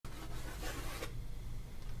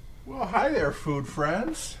Well, hi there, food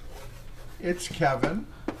friends. It's Kevin,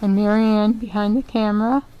 And Marianne behind the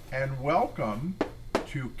camera. and welcome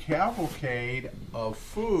to Cavalcade of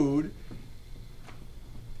Food.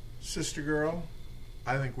 Sister girl,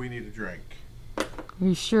 I think we need a drink.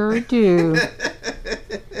 We sure do.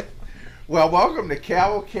 Well, welcome to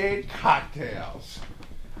Cavalcade Cocktails.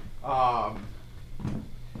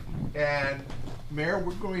 And Mayor,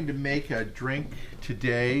 we're going to make a drink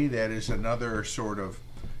today that is another sort of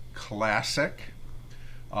classic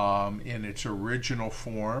in its original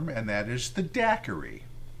form, and that is the Daiquiri.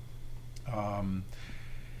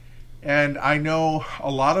 And I know a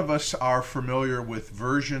lot of us are familiar with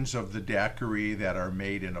versions of the daiquiri that are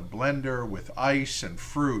made in a blender with ice and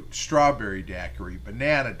fruit, strawberry daiquiri,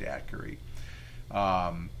 banana daiquiri,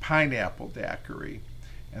 pineapple daiquiri,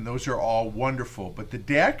 and those are all wonderful. But the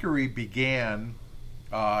daiquiri began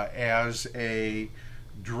as a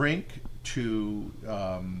drink to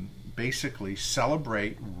basically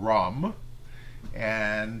celebrate rum,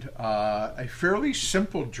 and a fairly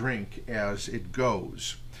simple drink as it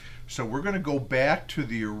goes. So we're going to go back to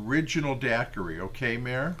the original daiquiri, okay,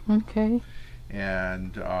 Mare? Okay.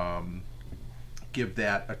 And give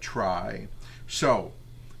that a try. So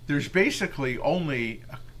there's basically only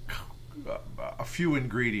a few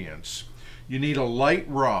ingredients. You need a light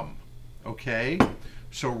rum, okay?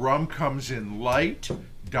 So rum comes in light,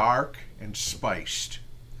 dark, and spiced.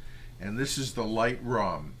 And this is the light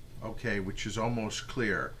rum, okay, which is almost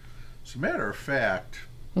clear. As a matter of fact,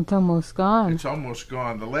 It's almost gone. it's almost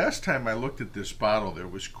gone. The last time I looked at this bottle, there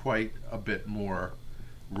was quite a bit more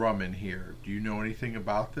rum in here. Do you know anything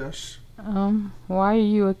about this? Why are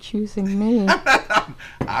you accusing me?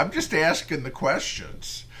 I'm just asking the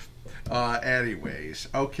questions. Anyways,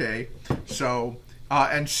 okay. So,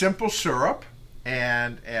 and simple syrup.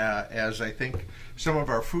 And as I think some of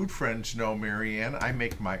our food friends know, Marianne, I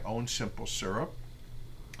make my own simple syrup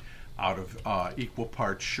out of equal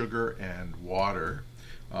parts sugar and water.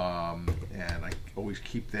 And I always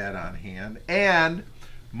keep that on hand. And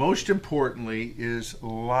most importantly is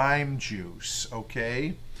lime juice,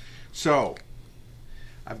 okay? So,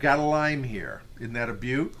 I've got a lime here. Isn't that a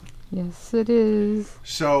beaut? Yes, it is.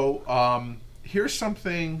 So, here's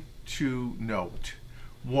something to note.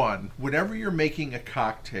 One, whenever you're making a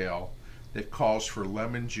cocktail that calls for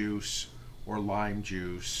lemon juice or lime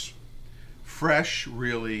juice, fresh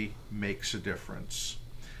really makes a difference.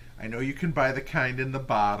 I know you can buy the kind in the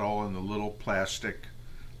bottle and the little plastic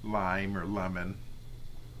lime or lemon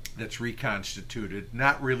that's reconstituted.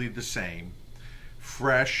 Not really the same.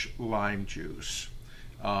 Fresh lime juice,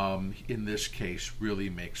 in this case,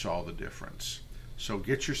 really makes all the difference. So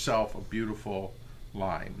get yourself a beautiful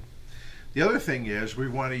lime. The other thing is we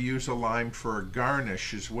want to use a lime for a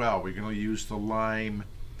garnish as well. We're going to use the lime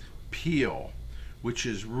peel, which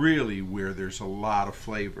is really where there's a lot of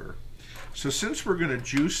flavor. So since we're going to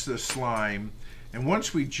juice this lime, and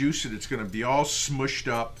once we juice it, it's going to be all smushed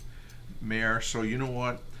up, Mare. So you know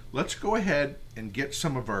what? Let's go ahead and get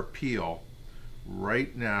some of our peel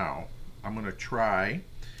right now. I'm going to try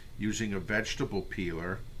using a vegetable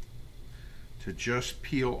peeler to just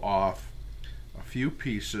peel off a few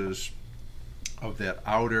pieces of that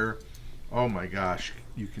outer, oh my gosh,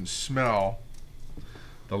 you can smell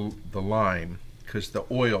the lime because the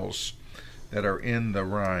oils that are in the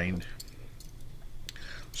rind.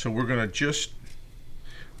 So we're going to just,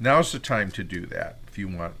 now's the time to do that if you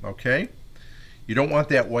want, okay? You don't want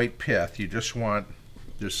that white pith, you just want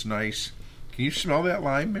this nice, can you smell that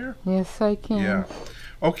lime there? Yes, I can. Yeah.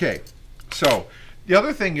 Okay, so the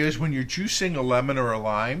other thing is when you're juicing a lemon or a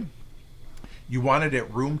lime, you want it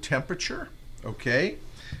at room temperature, okay?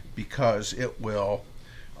 Because it will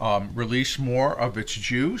release more of its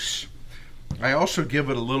juice. I also give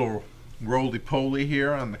it a little roly-poly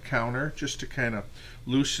here on the counter just to kind of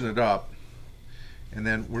loosen it up. And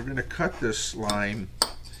then we're going to cut this lime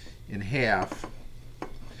in half.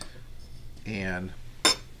 And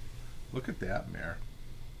look at that, Mare.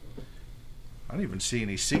 I don't even see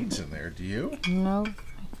any seeds in there, do you? No.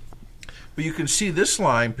 But you can see this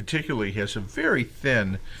lime particularly has a very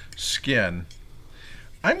thin skin.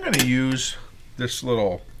 I'm going to use this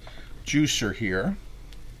little juicer here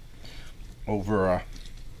over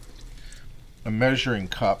a measuring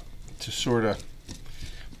cup to sort of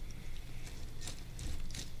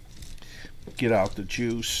get out the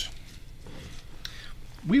juice.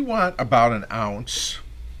 We want about an ounce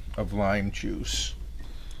of lime juice.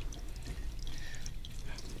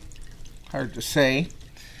 Hard to say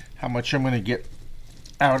how much I'm going to get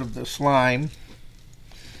out of this lime,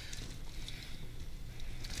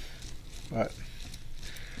 but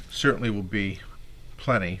certainly will be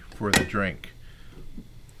plenty for the drink.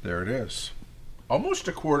 There it is. Almost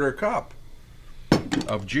a quarter cup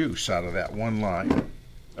of juice out of that one lime.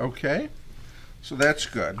 Okay, so that's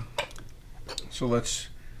good. So let's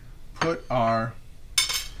put our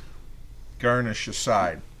garnish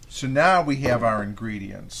aside. So now we have our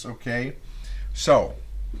ingredients, okay? So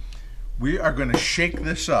we are going to shake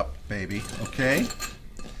this up, baby, okay?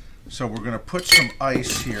 So we're going to put some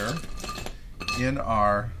ice here in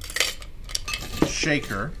our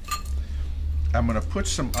shaker. I'm going to put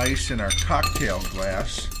some ice in our cocktail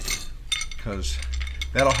glass because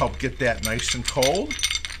that'll help get that nice and cold.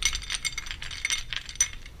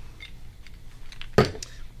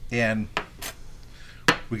 And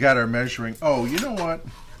we got our measuring. Oh, you know what?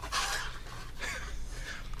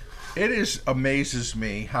 It amazes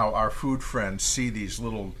me how our food friends see these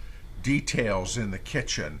little details in the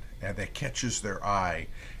kitchen and that catches their eye.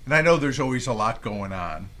 And I know there's always a lot going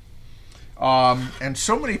on. And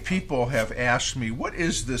so many people have asked me, what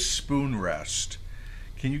is this spoon rest?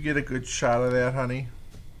 Can you get a good shot of that, honey?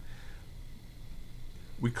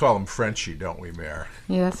 We call them Frenchie, don't we, Mare?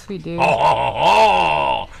 Yes, we do.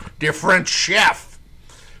 Oh, dear French chef.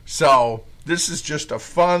 So this is just a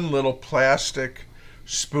fun little plastic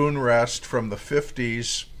spoon rest from the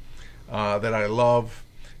 50s that I love.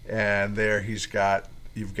 And there you've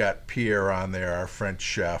got Pierre on there, our French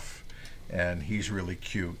chef, and he's really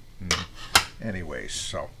cute. Anyways,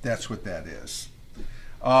 so that's what that is.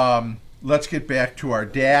 Let's get back to our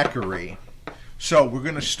daiquiri. So we're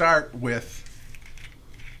going to start with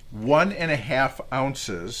 1.5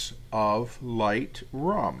 ounces of light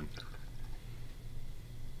rum.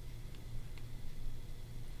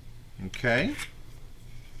 Okay.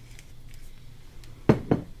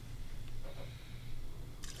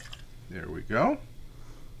 There we go.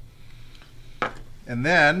 And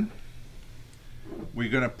then we're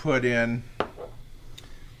going to put in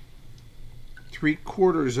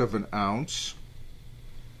 3/4 ounce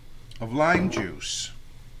of lime juice.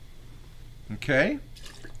 Okay?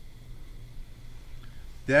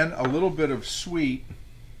 Then a little bit of sweet.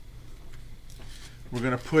 We're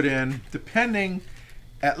going to put in, depending,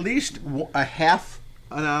 at least a 1/2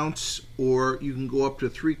 ounce, or you can go up to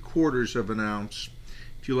 3/4 ounce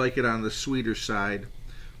if you like it on the sweeter side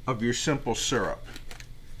of your simple syrup.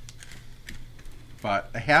 But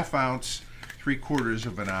a 1/2 ounce,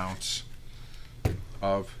 3/4 ounce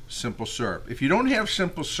of simple syrup. If you don't have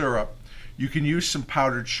simple syrup, you can use some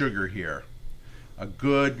powdered sugar here. A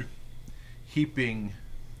good heaping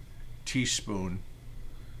teaspoon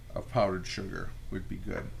of powdered sugar would be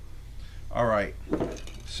good. All right,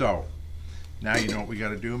 so now you know what we got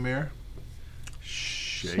to do, Mir?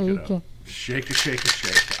 Shake it up. Shake it, shake it,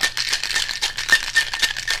 shake it.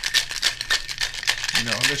 You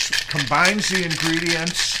know, this combines the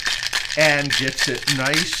ingredients and gets it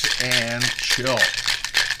nice and chill.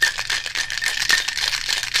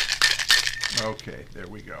 Okay, there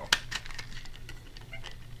we go.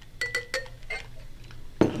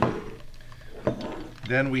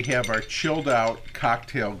 Then we have our chilled out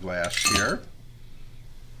cocktail glass here.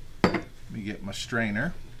 Let me get my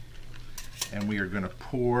strainer. And we are going to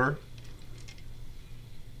pour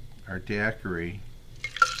our daiquiri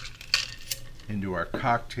into our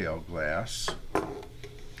cocktail glass.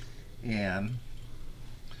 And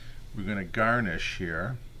we're going to garnish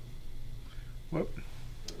here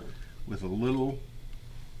with a little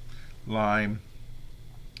lime.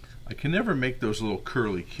 I can never make those little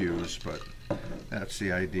curly cues, but that's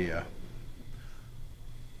the idea.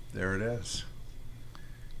 There it is.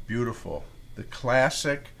 Beautiful. The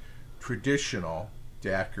classic, traditional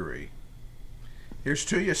daiquiri. Here's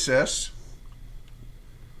to you, sis.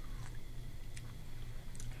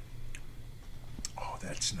 Oh,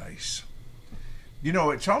 that's nice. You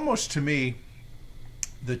know, it's almost, to me,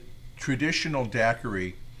 the traditional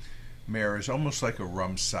daiquiri, Mare, is almost like a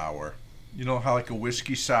rum sour. You know how like a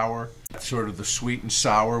whiskey sour? Sort of the sweet and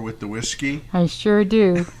sour with the whiskey? I sure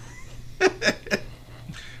do.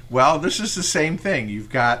 Well, this is the same thing. You've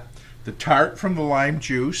got the tart from the lime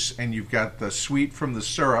juice, and you've got the sweet from the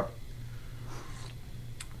syrup,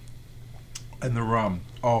 and the rum.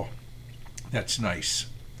 Oh, that's nice.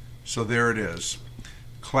 So there it is.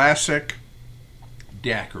 Classic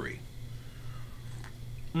daiquiri.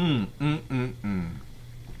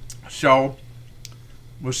 So,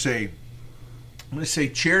 I'm going to say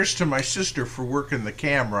cheers to my sister for working the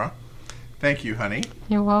camera. Thank you, honey.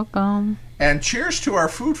 You're welcome. And cheers to our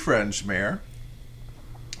food friends, Mare.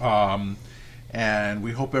 And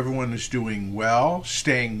we hope everyone is doing well,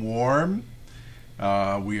 staying warm.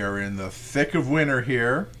 We are in the thick of winter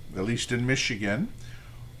here, at least in Michigan,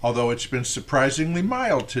 although it's been surprisingly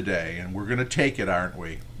mild today, and we're going to take it, aren't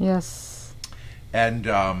we? Yes. And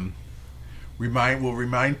we'll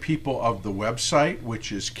remind people of the website,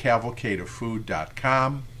 which is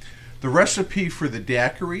cavalcadeoffood.com. The recipe for the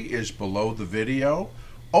daiquiri is below the video.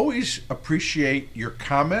 Always appreciate your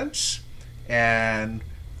comments, and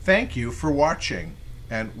thank you for watching.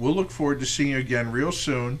 And we'll look forward to seeing you again real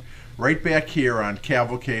soon, right back here on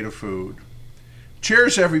Cavalcade of Food.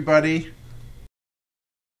 Cheers, everybody.